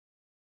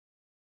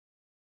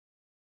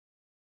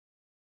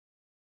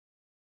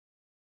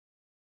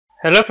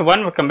Hello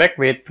everyone, welcome back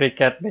with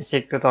FreeCAD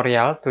basic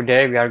tutorial.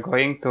 Today we are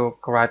going to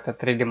create the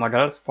 3D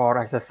models for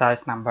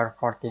exercise number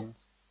 14.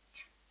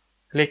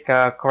 Click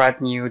create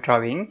new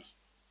drawings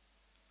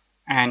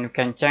and you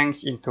can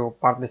change into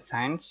part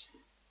designs,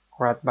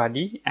 create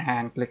body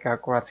and click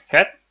create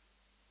sketch.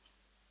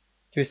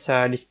 Choose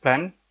this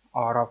plan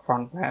or a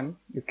front plan.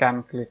 You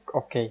can click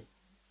OK.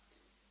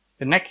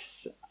 The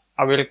next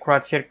I will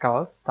create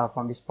circles. Start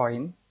from this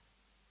point.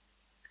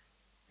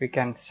 We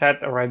can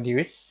set a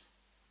radius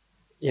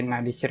in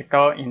the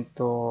circle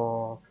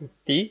into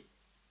 50.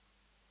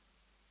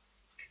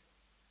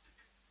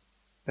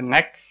 The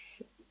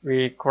next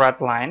we create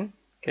line.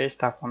 Okay,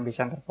 start from the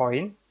center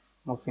point,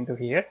 move into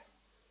here,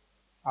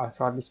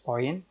 also at this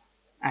point,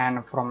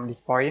 and from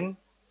this point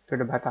to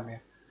the bottom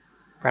here,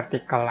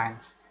 vertical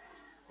lines.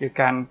 You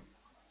can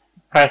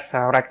press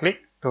right click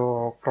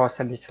to close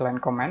this line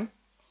command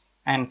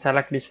and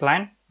select this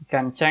line. You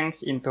can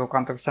change into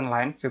construction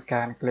lines. You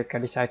can click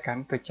this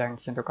icon to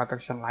change into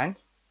construction lines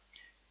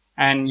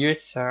and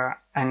use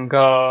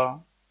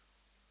angle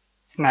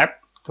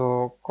snap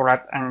to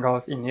create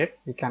angles in it.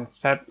 We can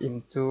set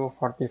into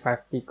 45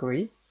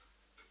 degree.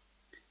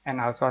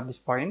 And also at this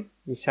point,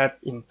 we set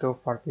into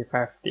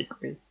 45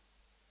 degree.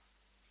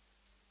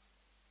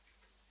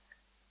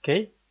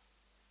 Okay.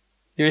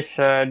 Use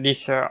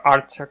this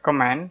arch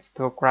command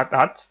to create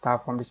arch.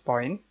 Start from this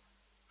point,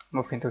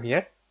 move into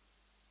here,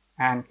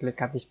 and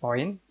click at this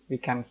point. We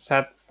can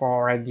set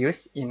for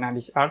radius in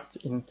this arch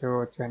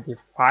into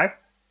 25.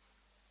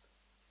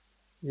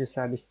 Use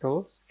these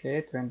tools. Okay,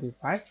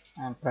 25,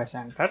 and press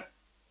enter.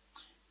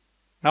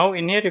 Now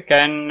in here you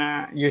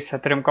can use a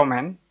trim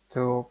command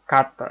to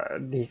cut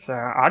this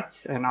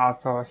arch and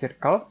also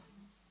circles,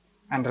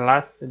 and the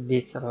last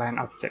this line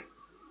object.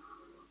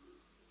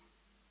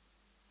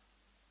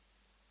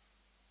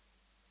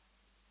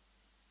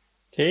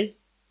 Okay,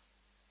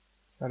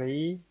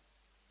 sorry.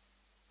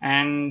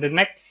 And the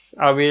next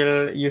I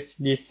will use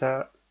these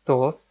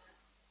tools.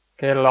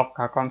 Okay, lock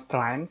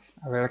constraints.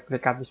 I will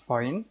click at this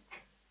point.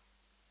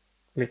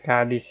 Click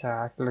this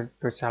click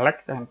to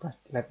select and press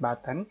delete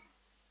button.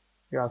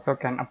 You also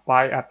can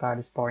apply at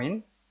this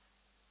point.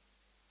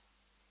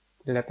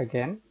 Delete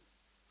again.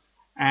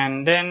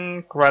 And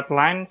then create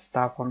line.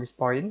 Start from this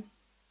point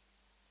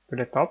to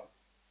the top.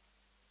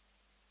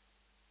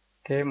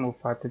 Okay,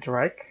 move to the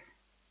right.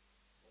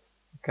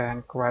 You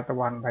can create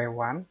one by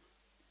one.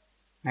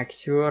 Make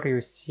sure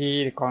you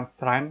see the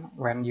constraint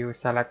when you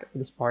select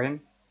this point.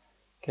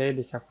 Okay,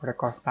 this is for the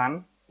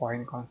constant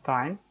point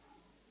constraint.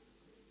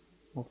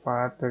 Move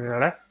to the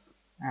left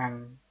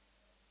and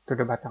to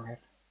the bottom here.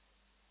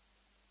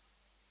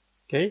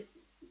 Okay,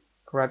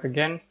 create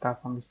again. Start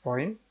from this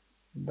point.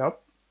 Dot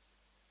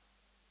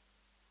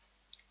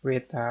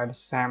with the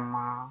same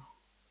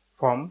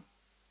form.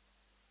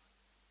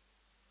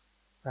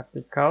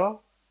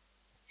 Vertical,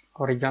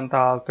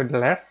 horizontal to the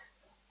left.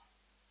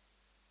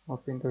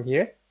 Move into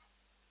here.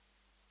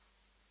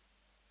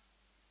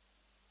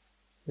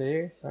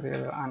 Okay, sorry,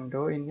 I will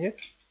undo in here.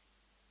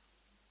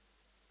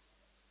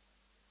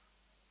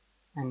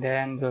 And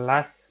then the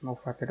last, move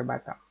to the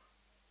bottom.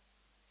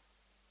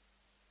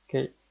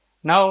 Okay,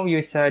 now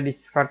use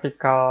this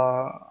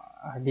vertical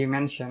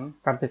dimension,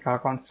 vertical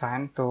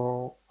constraint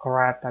to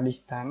create a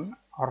distance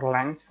or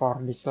length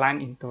for this line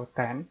into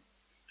 10.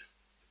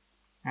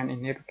 And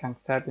in here we can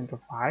set into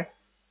 5.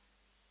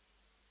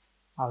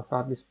 Also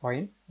at this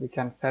point we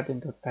can set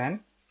into 10.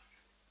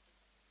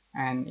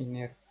 And in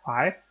here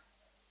 5.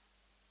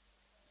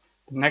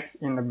 The next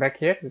in the back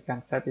here we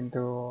can set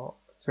into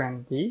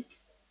 20.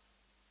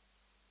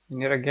 In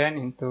here again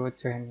into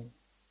 20.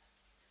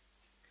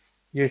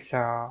 Use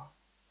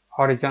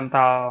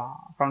horizontal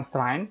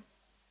constraints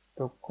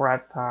to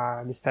create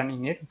distance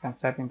in it. You can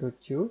set into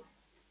 2.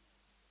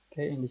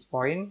 Okay, in this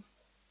point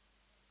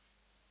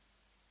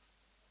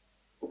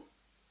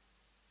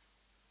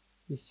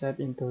we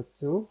set into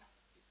 2.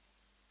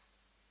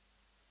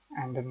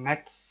 And the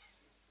next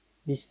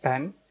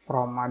distance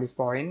from this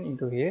point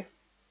into here,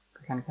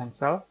 you can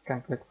cancel. You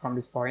can click from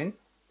this point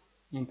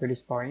into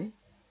this point,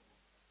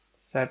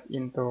 set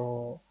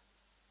into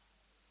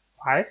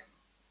 5.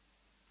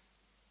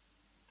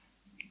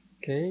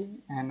 Okay,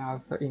 and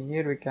also in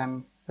here we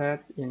can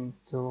set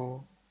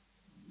into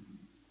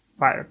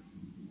 5.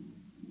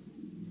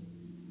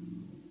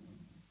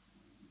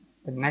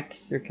 The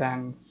next you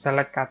can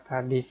select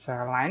at these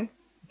lines.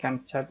 You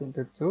can set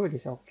into 2.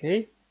 This is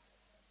okay.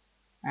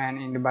 And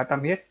in the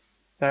bottom here,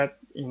 set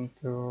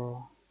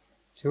into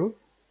 2.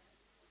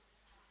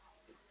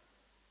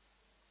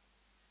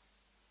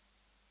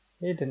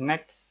 Okay, the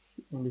next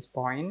in this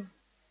point,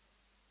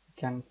 you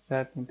can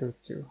set into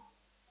 2.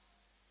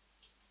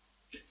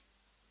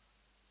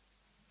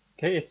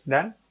 Okay, it's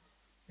done.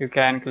 You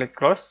can click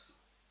close.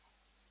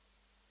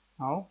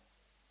 Now,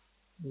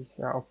 this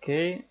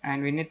okay.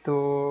 And we need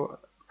to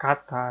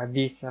cut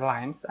these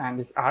lines and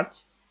this arch.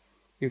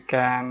 You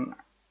can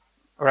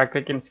right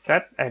click in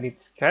sketch, edit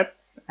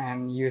sketch,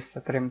 and use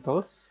the trim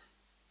tools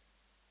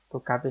to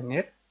cut in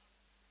it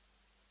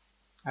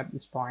at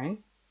this point.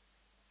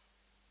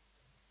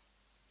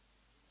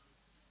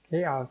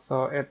 Okay,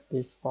 also at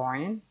this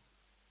point.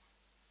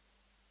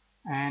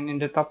 And in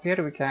the top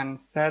here, we can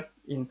set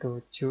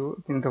into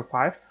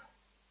 5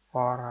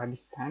 for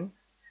distance.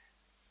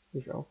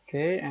 Is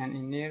okay, and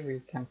in here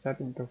we can set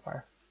into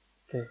 5.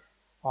 Okay,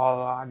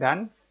 all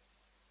done.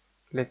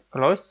 Click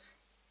close.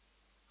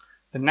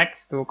 The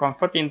next, to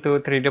convert into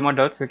 3D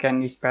models, we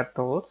can use pad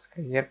tools.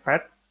 Okay, here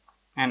pad,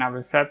 and I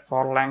will set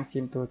for length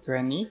into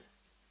 20.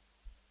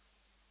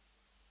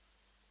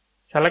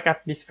 Select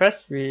at this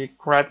face, we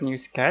create new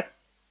sketch.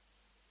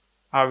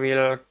 I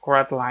will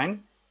create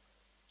line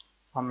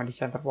from the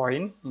center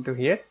point into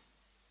here.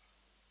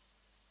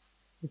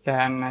 We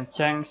can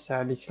change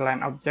this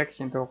line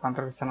objects into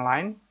construction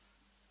line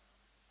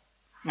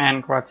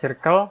and create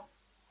circle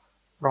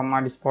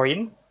from this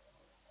point.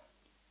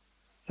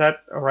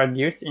 Set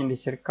radius in the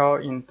circle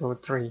into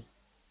 3.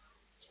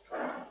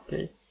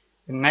 Okay.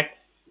 The next,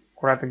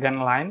 create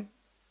again line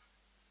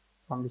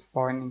from this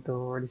point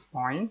into this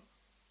point.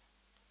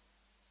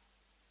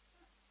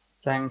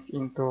 Change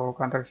into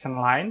construction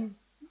line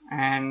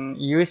and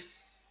use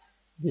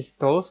these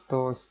tools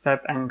to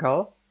set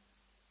angle.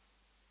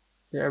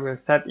 Okay, I will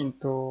set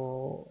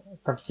into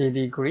 30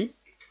 degree.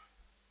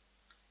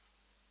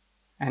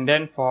 And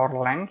then for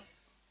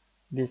length,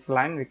 this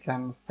line we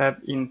can set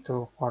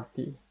into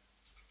 40.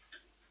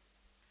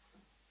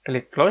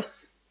 Click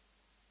close.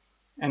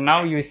 And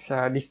now use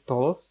these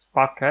tools,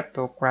 bucket,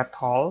 to create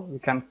hole. We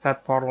can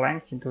set for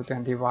length into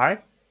 25.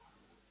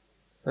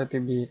 So it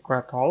will be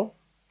create hole.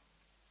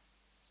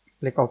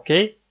 Click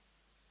OK.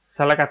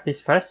 Select at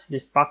this face,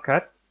 this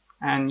bucket,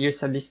 and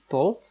use these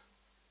tools.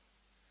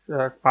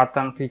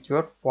 Pattern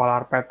feature,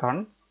 polar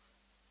pattern.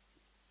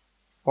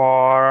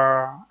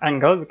 For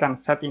angle, we can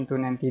set into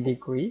 90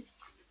 degree.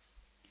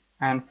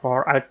 And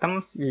for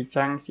items, we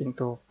change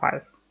into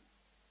 5.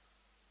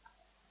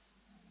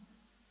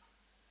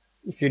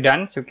 If you're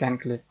done, you can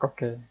click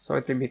OK. So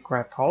it will be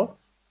create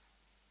holes.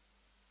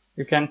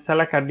 You can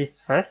select this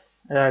face,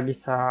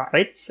 this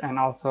edge, and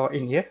also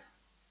in here.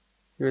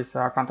 Use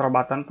control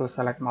button to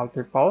select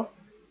multiple.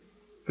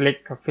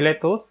 Click fillet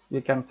tools.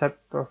 We can set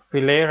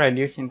fillet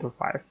radius into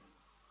 5.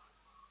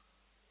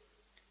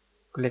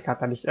 Click at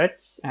this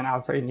edge, and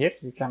also in here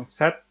we can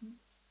set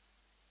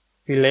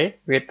fillet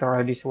with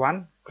radius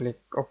 1. Click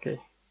OK.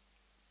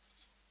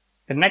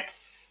 The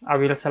next, I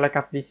will select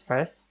up this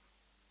face,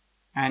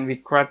 and we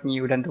create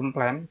new dentum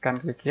plane. You can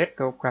click here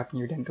to create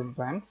new dentum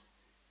planes.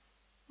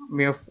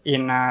 Move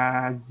in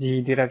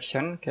Z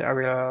direction. Okay, I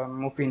will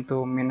move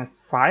into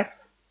 -5.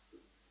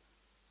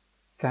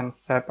 Can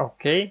set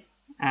OK,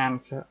 and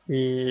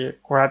we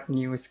create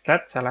new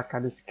sketch. Select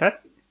this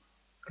sketch.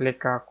 Click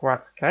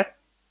create sketch.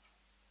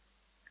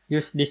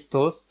 Use these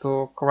tools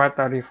to create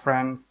a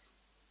reference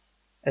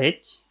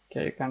edge.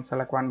 Okay, you can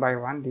select one by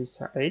one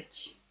this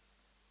edge,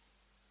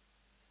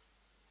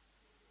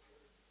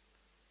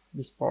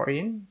 this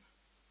point.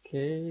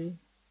 Okay.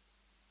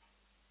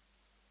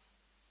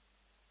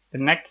 The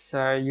next,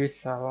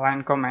 use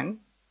line command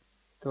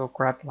to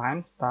create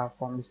line. Start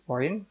from this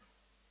point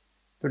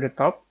to the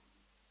top.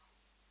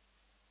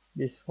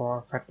 This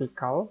for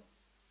vertical.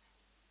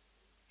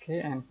 Okay,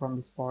 and from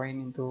this point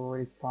into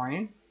this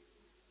point.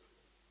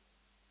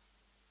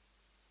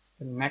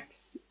 The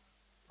next,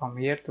 from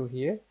here to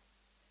here.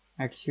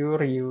 Make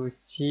sure you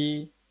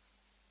see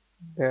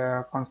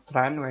the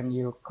constraint when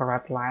you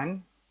create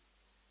line.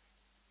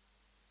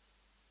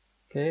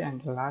 Okay,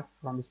 and the last,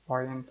 from this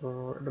point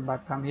to the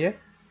bottom here.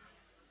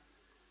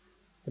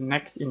 The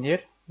next, in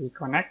here we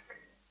connect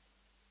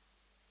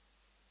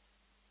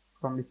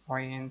from this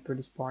point to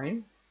this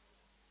point,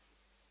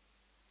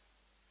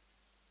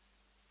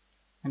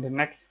 and the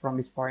next from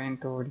this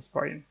point to this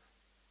point.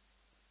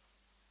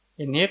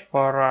 In here,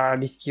 for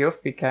this cube,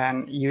 we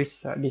can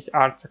use this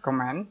arch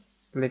commands.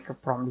 Click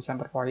from the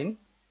center point,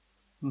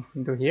 move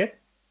into here,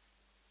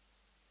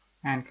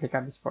 and click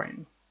at this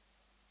point.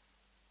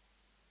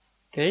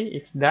 Okay,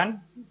 it's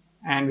done,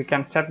 and we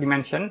can set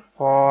dimension.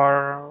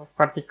 For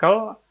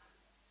vertical,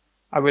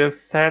 I will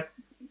set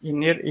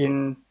in here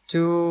in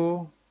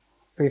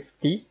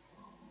 250.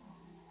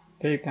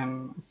 Okay,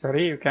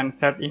 you can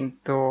set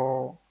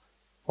into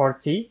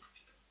 40.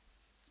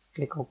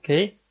 Click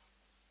OK.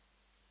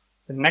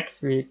 The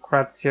next, we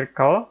create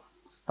circle.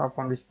 Start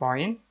from this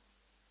point.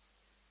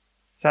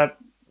 Set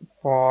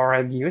for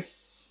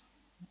radius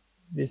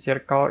the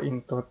circle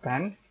into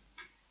 10,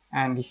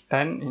 and this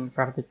 10 in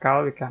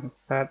vertical we can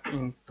set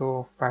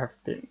into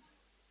 15.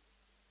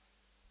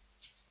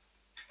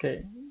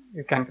 Okay,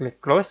 you can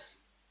click close.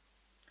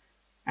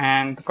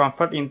 And to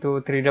convert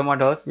into 3D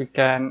models, we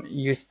can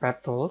use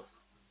pad tools.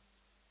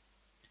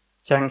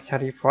 Change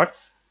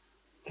reverse,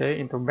 okay,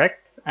 into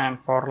back, and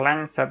for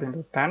length set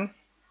into 10.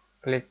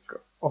 Click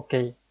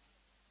OK.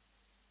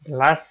 The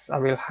last, I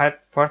will hide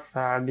first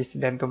this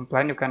dentum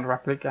plane. You can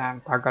right click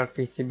and toggle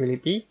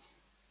visibility.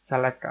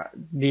 Select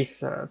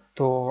this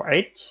two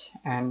edge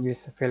and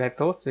use fillet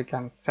tools. We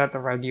can set the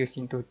radius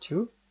into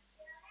 2.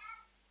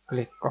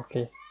 Click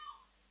OK.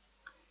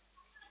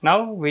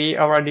 Now we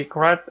already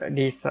create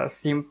these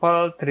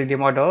simple 3D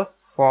models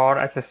for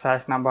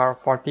exercise number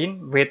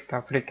 14 with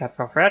the FreeCAD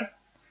software.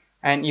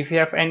 And if you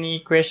have any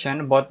question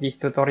about this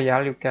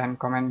tutorial, you can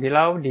comment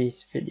below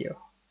this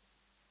video.